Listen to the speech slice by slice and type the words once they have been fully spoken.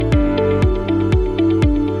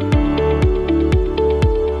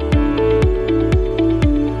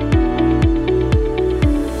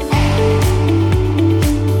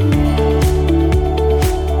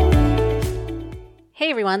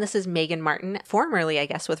This is Megan Martin, formerly, I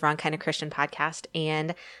guess, with Wrong Kind of Christian podcast.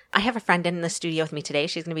 And I have a friend in the studio with me today.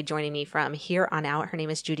 She's going to be joining me from here on out. Her name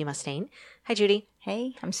is Judy Mustaine. Hi, Judy.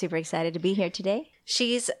 Hey, I'm super excited to be here today.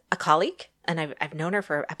 She's a colleague, and I've known her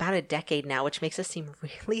for about a decade now, which makes us seem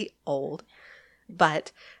really old.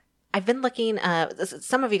 But I've been looking,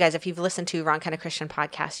 some of you guys, if you've listened to Wrong Kind of Christian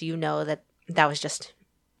podcast, you know that was just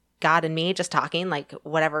God and me just talking, like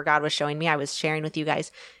whatever God was showing me, I was sharing with you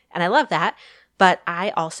guys. And I love that. But I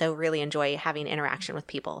also really enjoy having interaction with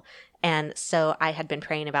people. And so I had been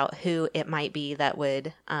praying about who it might be that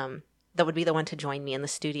would be the one to join me in the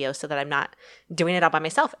studio so that I'm not doing it all by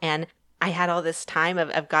myself. And I had all this time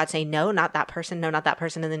of God saying, no, not that person. No, not that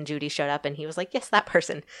person. And then Judy showed up and he was like, yes, that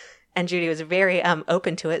person. And Judy was very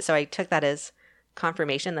open to it. So I took that as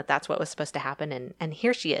confirmation that that's what was supposed to happen. And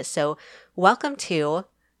here she is. So welcome to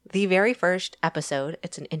the very first episode.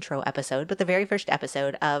 It's an intro episode, but the very first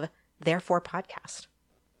episode of Therefore podcast.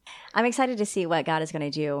 I'm excited to see what God is going to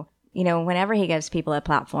do. You know, whenever he gives people a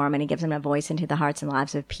platform and he gives them a voice into the hearts and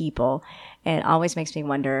lives of people, it always makes me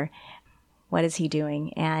wonder, what is he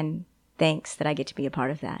doing? And thanks that I get to be a part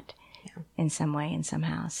of that in some way and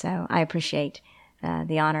somehow. So I appreciate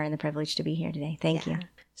the honor and the privilege to be here today. Thank you.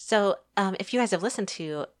 So if you guys have listened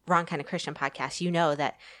to Wrong Kind of Christian podcast, you know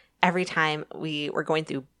that every time we were going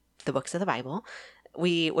through the books of the Bible,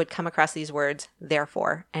 we would come across these words,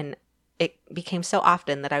 therefore, and it became so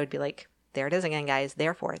often that I would be like, there it is again, guys,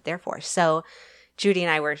 therefore, therefore. So Judy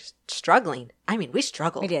and I were struggling. I mean, we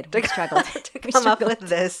struggled. We did. We struggled. to come up with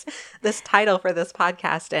this title for this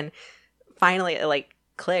podcast. And finally it like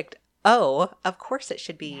clicked. Oh, of course it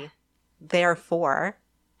should be therefore.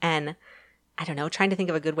 And I don't know, trying to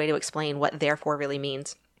think of a good way to explain what therefore really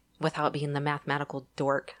means without being the mathematical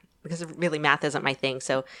dork, because really math isn't my thing.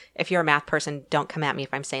 So if you're a math person, don't come at me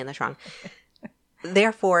if I'm saying this wrong.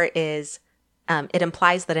 Therefore is, it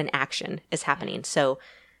implies that an action is happening. So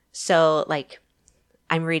like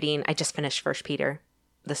I'm reading, I just finished 1 Peter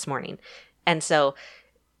this morning. And so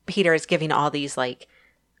Peter is giving all these like,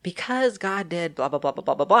 because God did blah, blah, blah, blah,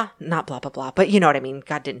 blah, blah, blah, not blah, blah, blah, but you know what I mean?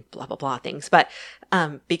 God didn't blah, blah, blah things. But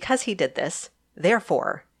because he did this,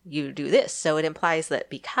 therefore you do this. So it implies that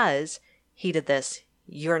because he did this,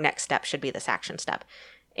 your next step should be this action step.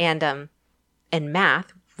 And in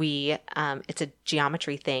math, it's a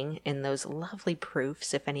geometry thing in those lovely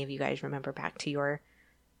proofs. If any of you guys remember back to your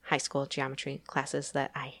high school geometry classes that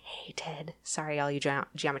I hated. Sorry, all you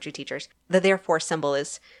geometry teachers. The therefore symbol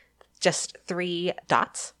is just 3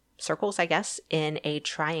 dots, circles, I guess, in a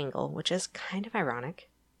triangle, which is kind of ironic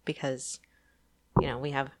because, you know, we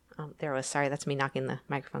have, sorry, that's me knocking the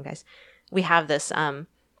microphone, guys. We have this,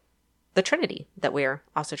 the Trinity that we're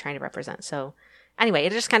also trying to represent. So anyway,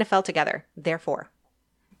 it just kind of fell together. Therefore.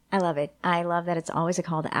 I love it. I love that it's always a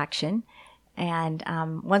call to action. And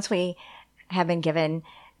once we have been given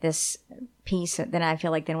this piece, then I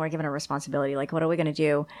feel like then we're given a responsibility. Like, what are we going to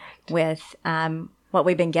do with what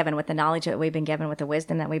we've been given, with the knowledge that we've been given, with the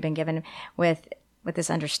wisdom that we've been given, with this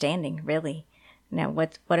understanding, really? Now,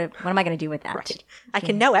 what am I going to do with that? Right. I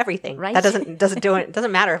can know everything. Right. That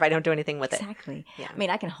doesn't matter if I don't do anything with it. Exactly. Yeah. I mean,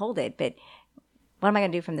 I can hold it, but what am I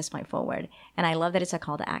going to do from this point forward? And I love that it's a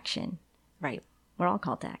call to action. Right. We're all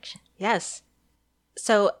called to action. Yes.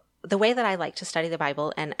 So the way that I like to study the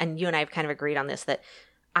Bible, and you and I have kind of agreed on this, that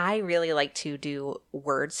I really like to do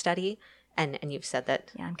word study. And you've said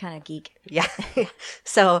that. Yeah, I'm kind of geek. Yeah.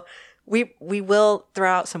 So we will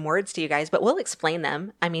throw out some words to you guys, but we'll explain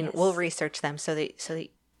them. I mean, we'll research them so that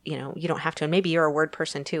you know, you don't have to. And maybe you're a word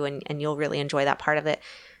person too, and you'll really enjoy that part of it.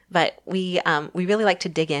 But we really like to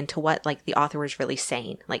dig into what like the author was really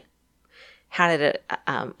saying, like how did it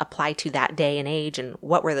apply to that day and age, and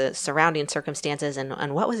what were the surrounding circumstances,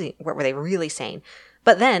 and what were they really saying?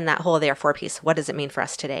 But then that whole therefore piece, what does it mean for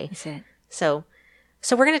us today? That's it. So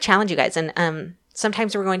we're going to challenge you guys, and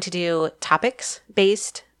sometimes we're going to do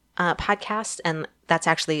topics-based podcasts, and that's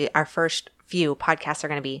actually our first few podcasts are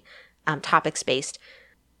going to be topics-based.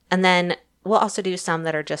 And then we'll also do some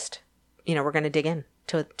that are just, you know, we're going to dig in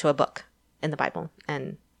to a book in the Bible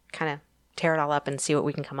and kind of tear it all up and see what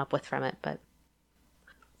we can come up with from it. But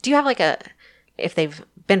do you have like if they've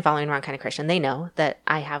been following Wrong Kind of Christian, they know that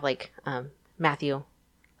I have like Matthew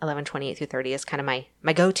 11:28-30 is kind of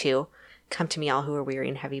my go-to. Come to me all who are weary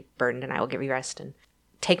and heavy burdened, and I will give you rest. And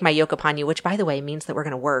take my yoke upon you, which by the way means that we're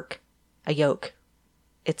going to work. A yoke.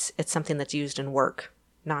 It's something that's used in work,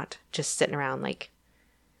 not just sitting around like,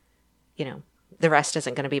 you know, the rest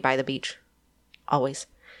isn't going to be by the beach always.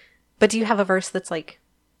 But do you have a verse that's like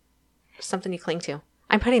something you cling to?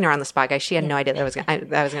 I'm putting her on the spot, guys. She had no idea that I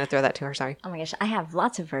was going to throw that to her. Sorry. Oh my gosh. I have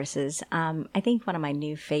lots of verses. I think one of my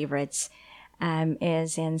new favorites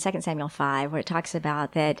is in 2 Samuel 5, where it talks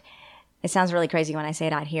about that. It sounds really crazy when I say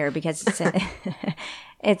it out here because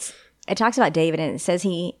it talks about David, and it says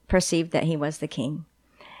he perceived that he was the king.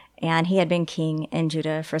 And he had been king in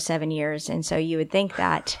Judah for 7 years. And so you would think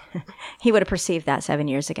that he would have perceived that 7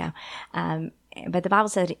 years ago. But the Bible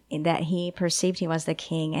said that he perceived he was the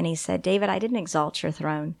king. And he said, David, I didn't exalt your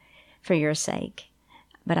throne for your sake,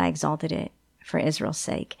 but I exalted it for Israel's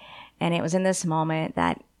sake. And it was in this moment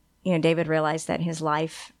that, David realized that his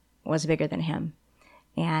life was bigger than him.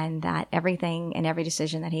 And that everything and every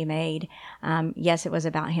decision that he made, yes, it was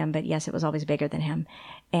about him, but yes, it was always bigger than him.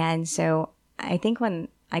 And so I think when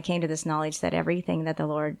I came to this knowledge that everything that the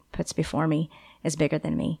Lord puts before me is bigger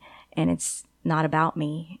than me, and it's not about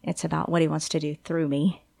me, it's about what he wants to do through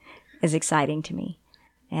me, is exciting to me.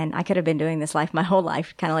 And I could have been doing this life my whole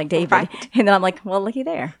life, kind of like David. Right. And then I'm like, well, looky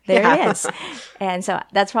there. There it is. And so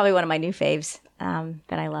that's probably one of my new faves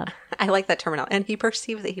that I love. I like that terminology. And he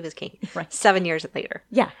perceived that he was king 7 years later.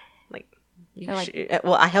 Yeah.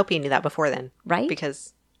 Well, I hope he knew that before then. Right.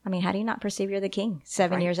 Because, how do you not perceive you're the king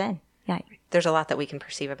 7 years in? Yeah. There's a lot that we can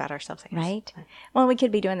perceive about ourselves, I guess. Right. Well, we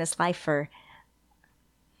could be doing this life for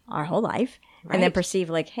our whole life and then perceive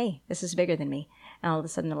like, hey, this is bigger than me. And all of a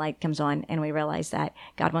sudden the light comes on and we realize that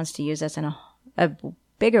God wants to use us in a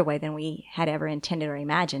bigger way than we had ever intended or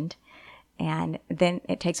imagined. And then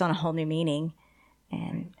it takes on a whole new meaning.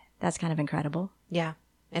 And that's kind of incredible. Yeah,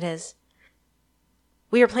 it is.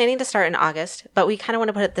 We were planning to start in August, but we kind of want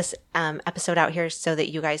to put this episode out here so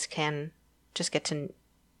that you guys can just get to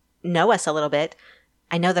know us a little bit.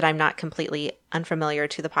 I know that I'm not completely unfamiliar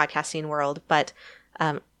to the podcasting world, but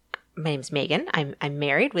my name's Megan. I'm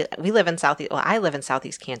married. We live in Southeast. Well, I live in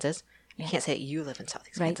Southeast Kansas. Yeah. I can't say that you live in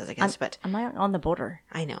Southeast Kansas, I guess, but I'm on the border.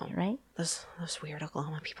 I know, right? Those weird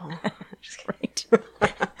Oklahoma people. Just right.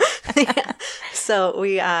 Yeah. So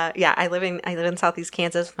I live in Southeast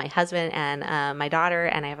Kansas with my husband and my daughter,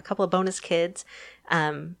 and I have a couple of bonus kids.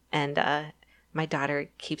 And my daughter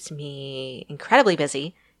keeps me incredibly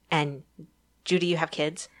busy. And Judy, you have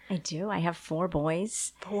kids? I do. I have 4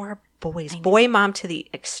 boys. 4 boys. Boy mom to the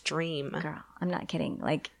extreme. Girl, I'm not kidding.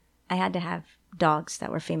 Like, I had to have dogs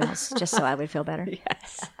that were females just so I would feel better.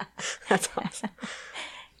 Yes. That's awesome.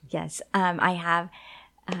 Yes. I have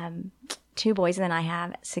 2 boys, and then I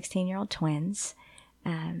have 16-year-old twins.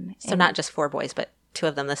 So not just 4 boys, but 2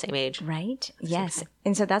 of them the same age. Right. Yes.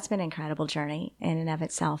 And so that's been an incredible journey in and of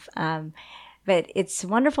itself. But it's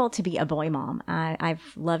wonderful to be a boy mom.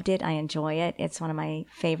 I've loved it. I enjoy it. It's one of my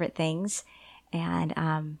favorite things.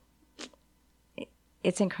 And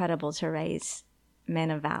it's incredible to raise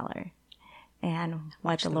men of valor and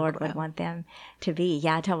what the Lord would want them to be.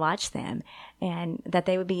 Yeah, to watch them. And that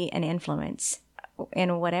they would be an influence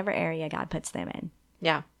in whatever area God puts them in.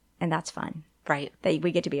 Yeah. And that's fun. Right. That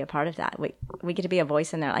we get to be a part of that. We get to be a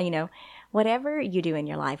voice in there. Whatever you do in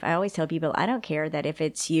your life, I always tell people, I don't care that if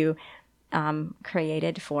it's you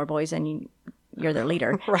created 4 boys and you're their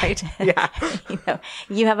leader. Right. Yeah.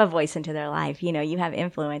 You have a voice into their life. You have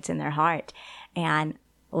influence in their heart, and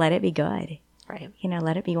let it be good. Right.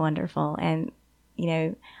 Let it be wonderful. And,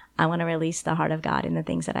 I want to release the heart of God in the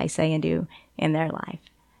things that I say and do in their life.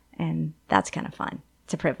 And that's kind of fun.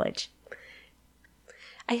 It's a privilege.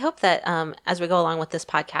 I hope that as we go along with this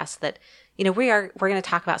podcast that, we're going to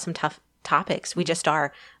talk about some tough topics. We just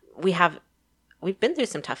are. We've been through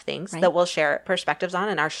some tough things that we'll share perspectives on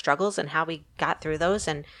and our struggles and how we got through those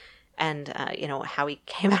and how we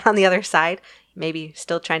came out on the other side, maybe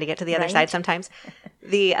still trying to get to the other side sometimes.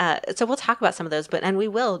 So we'll talk about some of those, and we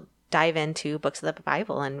will dive into books of the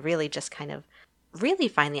Bible and really just kind of really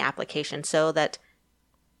find the application so that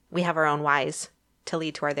we have our own whys to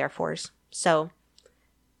lead to our therefores. So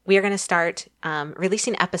we are going to start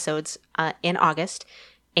releasing episodes in August.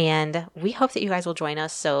 And we hope that you guys will join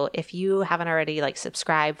us. So if you haven't already,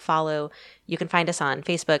 subscribe, follow, you can find us on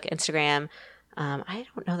Facebook, Instagram. I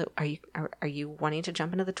don't know that are you wanting to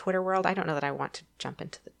jump into the Twitter world? I don't know that I want to jump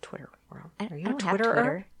into the Twitter world. Are you a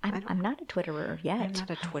Twitterer? I'm not a Twitterer yet. I'm not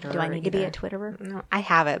a Twitterer. Do I need to be a Twitterer? No, I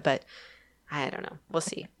have it, but I don't know. We'll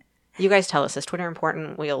see. You guys tell us, is Twitter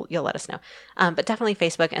important? You'll let us know. But definitely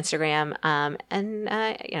Facebook, Instagram,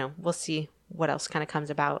 and we'll see what else kind of comes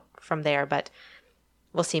about from there. But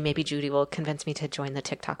we'll see. Maybe Judy will convince me to join the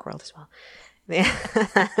TikTok world as well.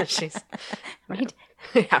 She's right.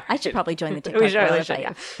 Yeah, I should probably join the TikTok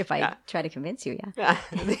world if I try to convince you.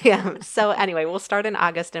 Yeah. So anyway, we'll start in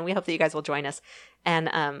August, and we hope that you guys will join us. And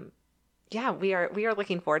we are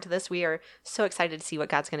looking forward to this. We are so excited to see what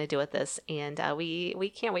God's going to do with this, and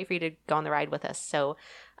we can't wait for you to go on the ride with us. So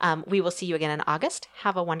we will see you again in August.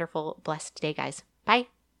 Have a wonderful, blessed day, guys. Bye.